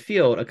Henry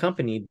Field,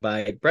 accompanied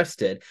by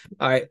Breasted.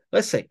 All right,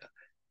 let's say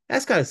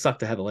that's gotta suck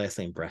to have a last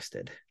name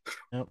Breasted.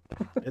 Yep,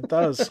 it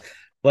does.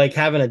 Like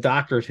having a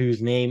doctor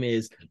whose name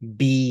is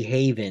B.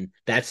 Haven.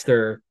 That's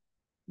their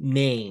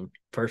name,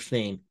 first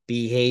name,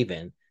 B.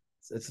 Haven.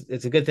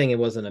 It's a good thing it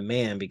wasn't a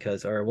man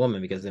because or a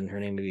woman because then her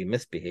name would be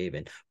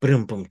misbehaving.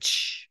 Boom boom.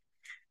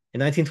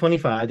 In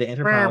 1925, the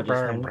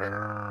anthropologist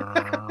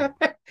Henry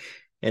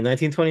In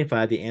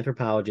 1925, the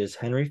anthropologist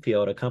Henry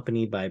Field,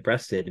 accompanied by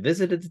Breasted,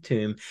 visited the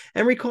tomb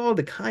and recalled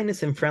the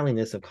kindness and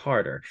friendliness of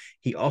Carter.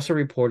 He also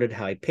reported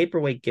how a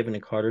paperweight given to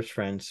Carter's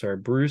friend, Sir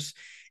Bruce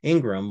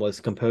Ingram,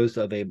 was composed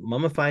of a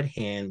mummified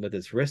hand with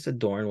its wrist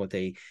adorned with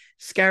a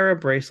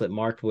scarab bracelet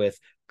marked with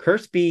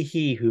 "Cursed be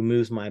he who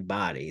moves my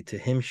body. To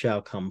him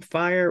shall come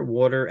fire,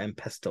 water, and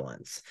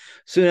pestilence."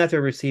 Soon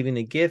after receiving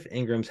the gift,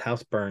 Ingram's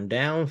house burned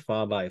down,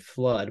 followed by a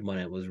flood when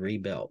it was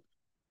rebuilt.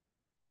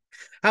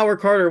 Howard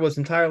Carter was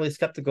entirely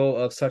skeptical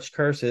of such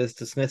curses,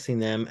 dismissing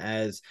them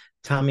as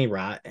Tommy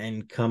rot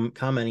and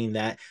commenting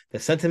that the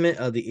sentiment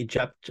of the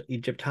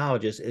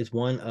Egyptologist is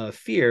one of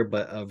fear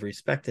but of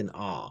respect and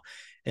awe,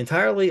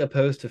 entirely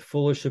opposed to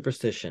foolish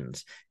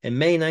superstitions. In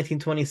May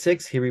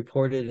 1926, he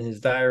reported in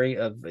his diary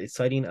of a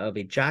sighting of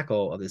a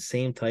jackal of the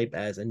same type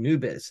as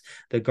Anubis,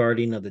 the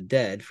guardian of the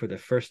dead, for the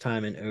first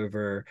time in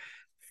over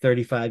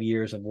 35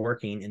 years of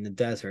working in the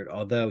desert,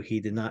 although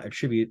he did not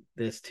attribute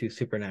this to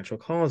supernatural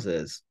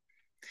causes.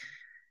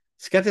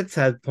 Skeptics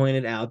have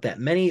pointed out that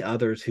many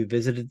others who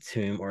visited the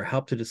tomb or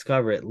helped to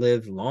discover it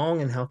lived long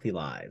and healthy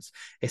lives.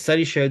 A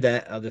study showed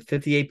that of the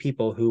 58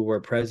 people who were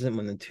present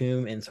when the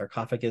tomb and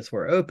sarcophagus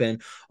were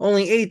open,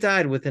 only 8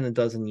 died within a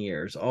dozen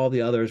years. All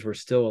the others were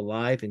still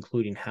alive,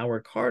 including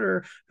Howard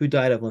Carter, who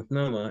died of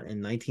lymphoma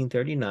in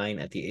 1939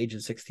 at the age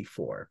of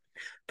 64.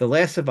 The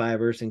last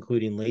survivors,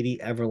 including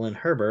Lady Evelyn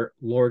Herbert,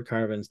 Lord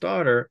Carnarvon's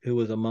daughter, who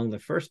was among the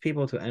first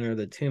people to enter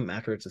the tomb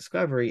after its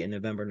discovery in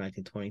November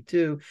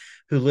 1922,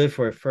 who lived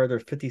for a further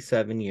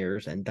 57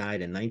 years and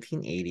died in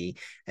 1980,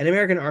 and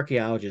American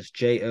archaeologist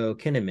J.O.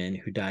 Kinnaman,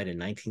 who died in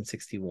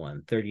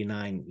 1961,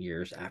 39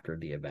 years after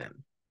the event.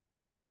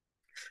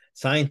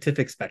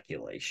 Scientific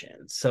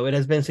speculation. So it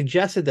has been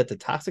suggested that the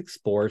toxic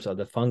spores of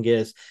the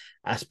fungus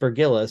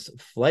Aspergillus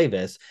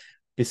flavus,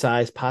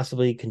 besides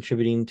possibly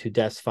contributing to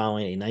deaths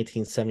following a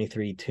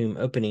 1973 tomb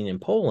opening in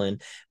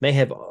Poland, may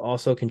have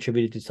also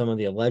contributed to some of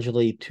the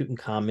allegedly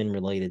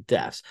Tutankhamun-related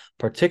deaths,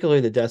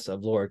 particularly the deaths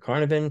of Lord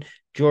Carnarvon,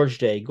 George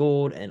J.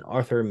 Gould, and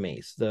Arthur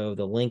Mace, though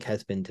the link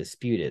has been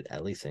disputed,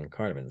 at least in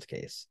Carnarvon's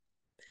case.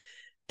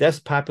 Deaths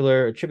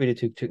popular attributed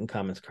to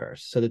Tutankhamun's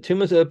curse. So the tomb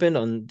was opened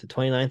on the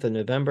 29th of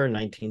November,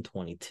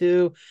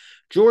 1922.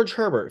 George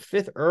Herbert,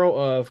 5th Earl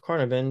of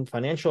Carnarvon,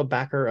 financial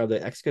backer of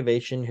the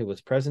excavation, who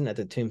was present at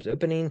the tomb's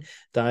opening,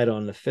 died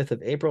on the 5th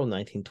of April,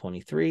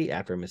 1923,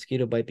 after a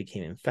mosquito bite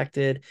became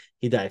infected.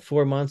 He died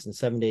 4 months and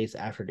 7 days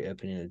after the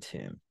opening of the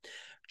tomb.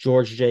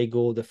 George J.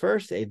 Gould I,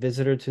 a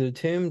visitor to the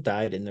tomb,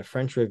 died in the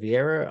French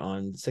Riviera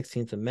on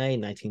 16th of May,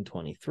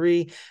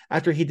 1923,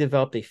 after he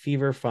developed a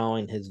fever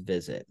following his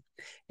visit.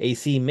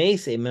 A.C.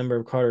 Mace, a member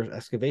of Carter's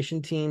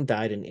excavation team,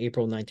 died in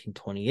April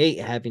 1928,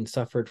 having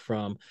suffered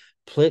from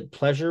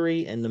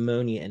pleasury and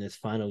pneumonia in his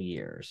final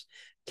years.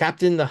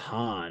 Captain the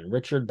Han,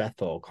 Richard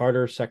Bethel,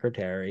 Carter's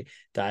secretary,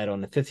 died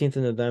on the 15th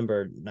of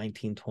November,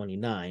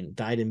 1929,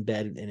 died in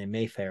bed in a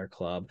Mayfair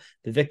club,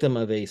 the victim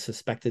of a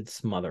suspected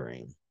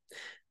smothering.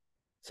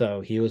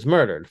 So he was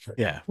murdered.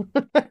 Yeah.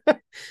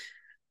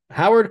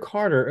 Howard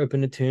Carter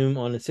opened a tomb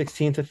on the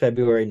 16th of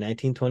February,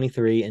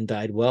 1923, and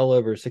died well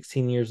over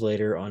 16 years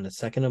later on the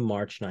 2nd of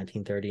March,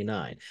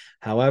 1939.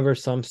 However,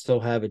 some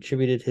still have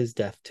attributed his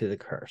death to the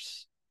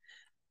curse.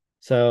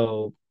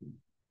 So,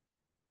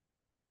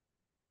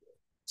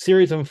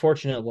 series of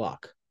unfortunate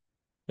luck.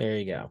 There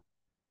you go.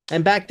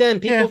 And back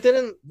then, people Yeah.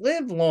 didn't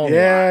live long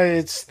Yeah,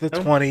 lives. it's the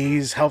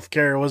 20s.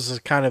 Healthcare was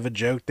kind of a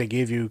joke. They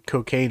gave you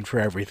cocaine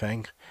for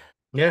everything.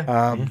 Yeah.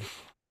 Um,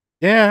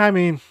 yeah, I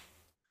mean,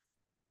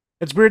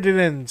 it's weird they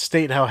didn't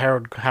state how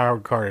Howard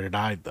Carter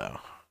died, though.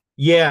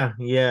 Yeah.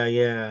 Yeah.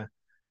 Yeah.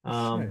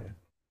 Um,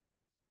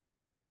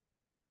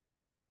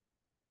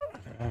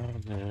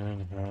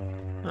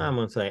 I'm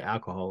going to say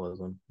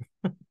alcoholism.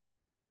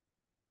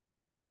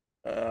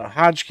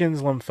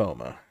 Hodgkin's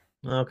lymphoma,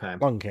 Okay.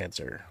 lung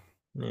cancer.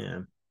 Yeah.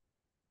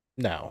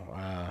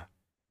 No,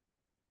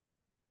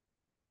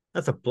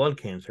 That's a blood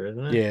cancer,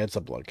 isn't it? yeah, it's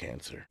a blood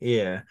cancer.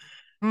 Yeah.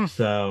 Hmm.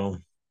 So,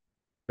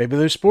 Maybe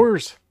there's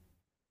spores.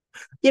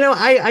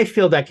 I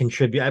feel that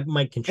I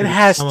might It contribute to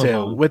has some of to.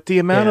 them. With the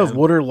amount of Yeah.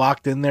 water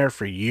locked in there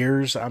for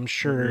years, I'm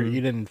sure Hmm.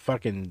 you didn't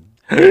fucking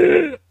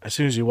as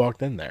soon as you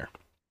walked in there.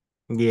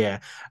 Yeah.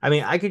 I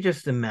mean, I could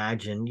just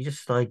imagine you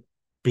just like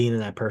being in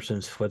that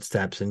person's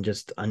footsteps and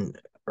just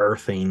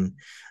unearthing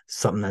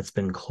something that's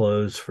been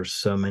closed for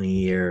so many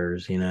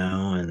years,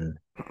 and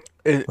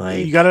You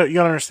like, gotta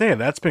understand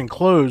that's been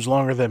closed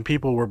longer than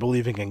people were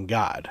believing in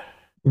God.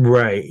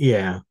 right.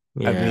 Yeah.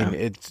 I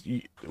mean,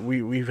 Yeah.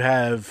 we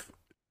have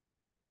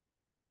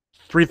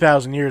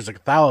 3,000 years of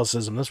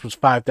Catholicism. This was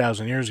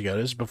 5,000 years ago.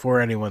 This is before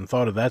anyone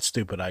thought of that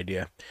stupid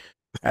idea.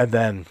 And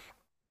then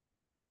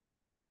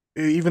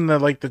even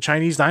the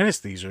Chinese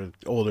dynasties are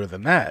older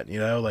than that.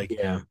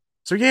 Yeah.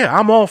 So yeah,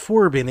 I'm all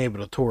for being able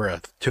to tour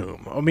a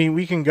tomb. I mean,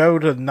 we can go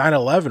to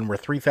 9/11 where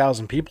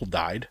 3,000 people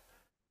died.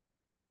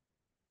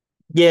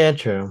 Yeah.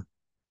 True.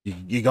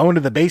 You go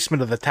into the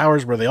basement of the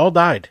towers where they all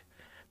died.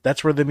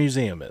 That's where the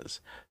museum is.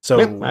 So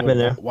Yep. I've been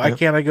there. why Yep.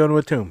 can't I go to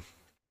a tomb?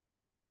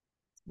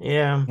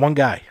 Yeah. One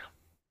guy.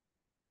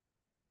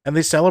 And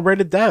they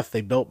celebrated death.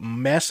 They built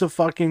massive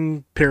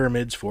fucking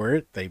pyramids for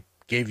it. They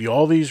gave you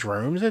all these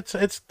rooms. It's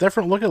a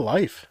different look at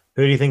life.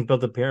 Who do you think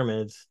built the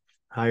pyramids?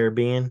 Higher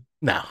being?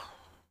 No, I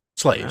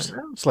slaves. don't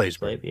know. Slaves,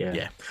 bro. Slave, yeah.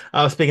 Yeah.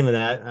 Oh, speaking of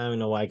that, I don't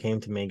know why it came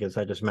to me because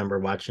I just remember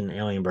watching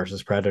Alien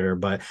versus Predator,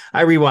 but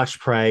I rewatched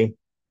Prey,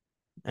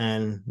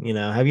 and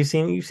have you've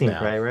seen No,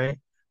 Prey, right?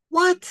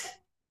 What?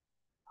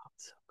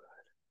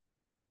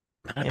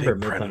 not a Amber big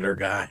Myth predator Thunder.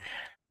 guy.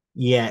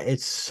 Yeah,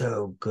 it's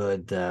so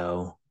good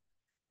though.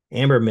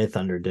 Amber Myth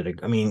Thunder did it.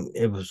 I mean,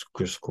 it was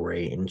just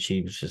great, and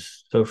she was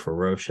just so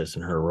ferocious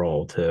in her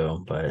role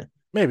too. But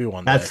Maybe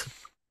one day. that's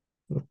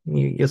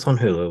it's on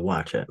Hulu.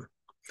 Watch it.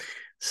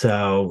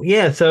 So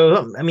yeah,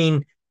 so I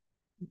mean,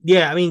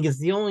 yeah, I mean, because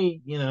the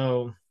only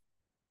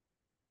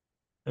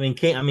I mean,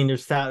 King. I mean,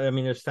 there's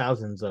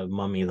thousands of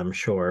mummies, I'm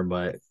sure,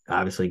 but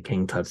obviously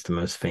King Tut's the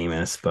most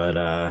famous.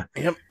 But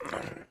Yep.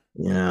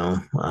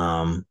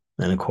 and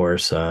of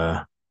course,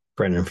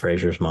 Brendan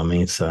Fraser's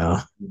mummy. So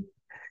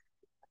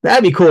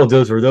that'd be cool if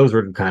those were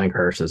the kind of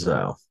curses,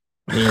 though.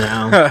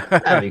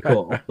 That'd be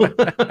cool.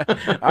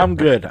 I'm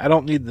good. I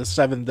don't need the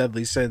seven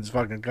deadly sins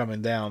fucking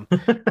coming down.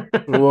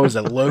 What was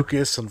it?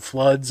 Locusts and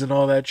floods and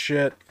all that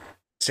shit. Oh,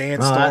 that,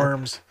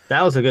 Sandstorms.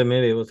 that was a good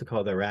movie. What's it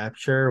called? The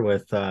Rapture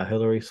with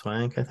Hilary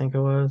Swank, I think it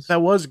was.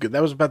 That was good.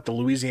 That was about the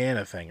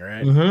Louisiana thing,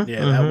 right? Mm-hmm.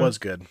 Yeah, that Mm-hmm. was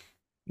good.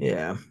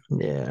 Yeah.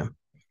 Yeah.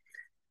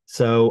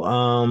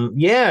 So,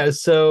 yeah.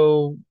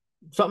 So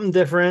something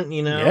different,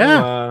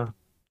 Yeah.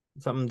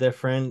 something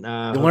different.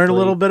 You learn a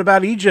little Hopefully, bit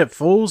about Egypt,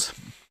 fools.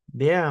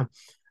 yeah.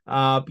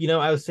 I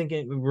was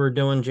thinking we're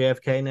doing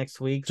JFK next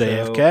week, so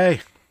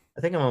JFK.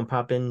 I think I'm gonna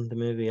pop in the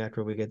movie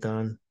after we get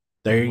done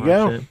There and you watch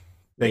go. it.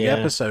 Big Yeah,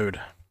 episode.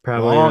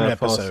 probably Long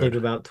fall asleep episode.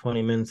 about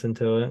 20 minutes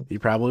into You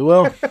probably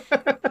will.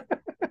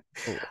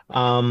 it.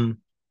 um,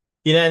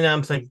 and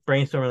I'm like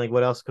brainstorming like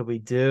what else could we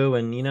do,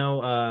 and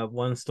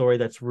one story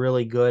that's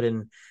really good,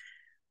 and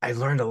I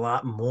learned a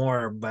lot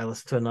more by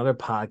listening to another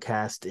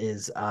podcast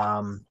is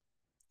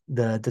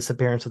the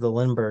disappearance of the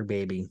Lindbergh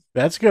baby.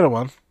 That's a good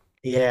one.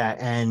 Yeah,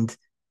 and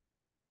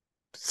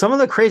some of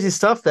the crazy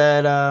stuff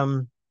that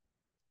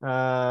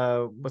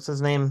what's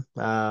his name?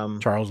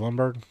 Charles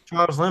Lindbergh.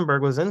 Charles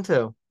Lindbergh was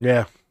into,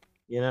 Yeah.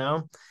 you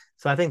know.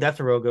 So I think that's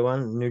a real good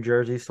one. New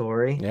Jersey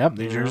story, Yep.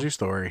 New you know. Jersey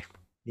story.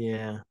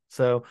 Yeah.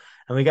 So,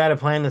 and we got to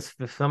plan this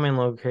filming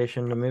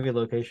location, the movie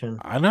location.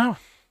 I know.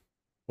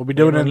 We'll be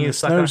doing Ain't it no in the need,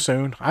 snow sucker.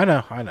 soon. I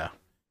know. I know.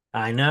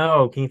 I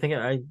know. Can you think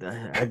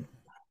of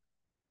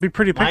Be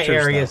pretty my pictures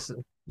area?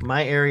 though.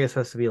 My area is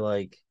supposed to be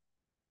like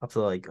up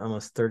to like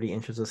almost 30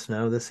 inches of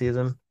snow this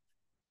season.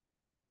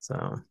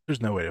 So,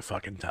 There's no way to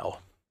fucking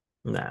tell.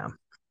 nah.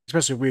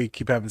 Especially if we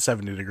keep having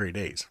 70-degree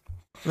days.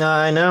 No,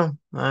 I know.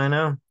 I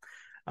know.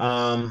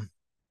 Um,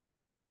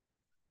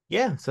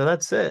 yeah, so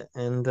that's it.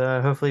 And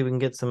hopefully we can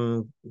get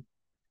some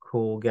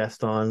cool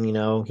guests on,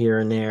 here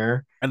and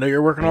there. I know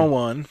you're working And on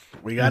one.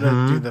 We got to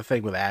do hmm the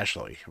thing with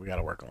Ashley. We got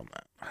to work on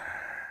that.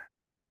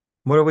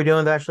 what are we doing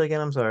with Ashley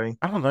again? I'm sorry.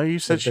 I don't know. You The,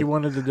 said she the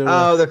wanted to do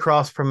a. oh, the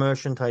cross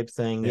promotion type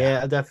thing.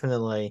 Yeah. Yeah,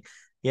 definitely.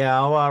 Yeah,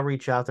 I'll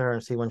reach out to her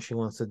and see when she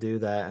wants to do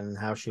that and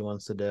how she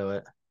wants to do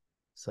it.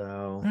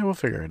 So Yeah, we'll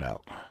figure it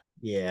out.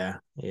 yeah,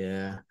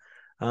 yeah.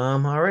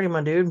 Alrighty,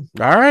 my dude.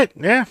 All right.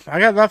 Yeah, I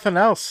got nothing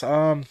else.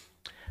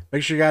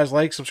 Make sure you guys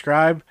like,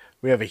 subscribe.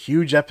 We have a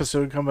huge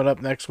episode coming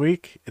up next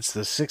week. It's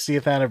the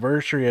 60th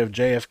anniversary of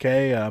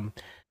JFK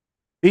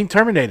being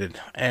terminated,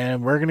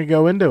 and we're gonna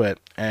go into it,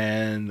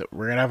 and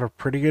we're gonna have a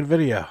pretty good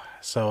video.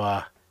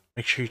 So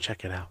make sure you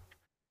check it out.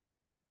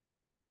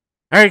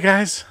 All right,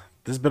 guys.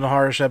 This has been a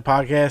Horror Shed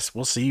podcast.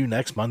 We'll see you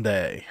next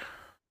Monday.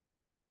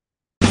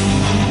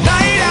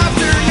 Night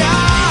after